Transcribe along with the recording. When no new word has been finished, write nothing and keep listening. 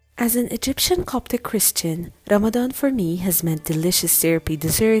As an Egyptian Coptic Christian, Ramadan for me has meant delicious syrupy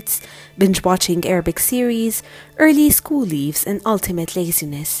desserts, binge-watching Arabic series, early school leaves, and ultimate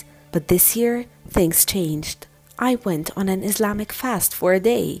laziness. But this year, things changed. I went on an Islamic fast for a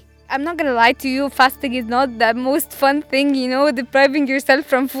day. I'm not gonna lie to you, fasting is not the most fun thing, depriving yourself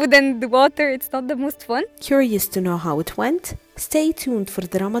from food and water, it's not the most fun. Curious to know how it went? Stay tuned for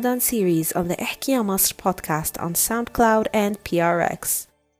the Ramadan series on the Ihki Ya Masr podcast on SoundCloud and PRX.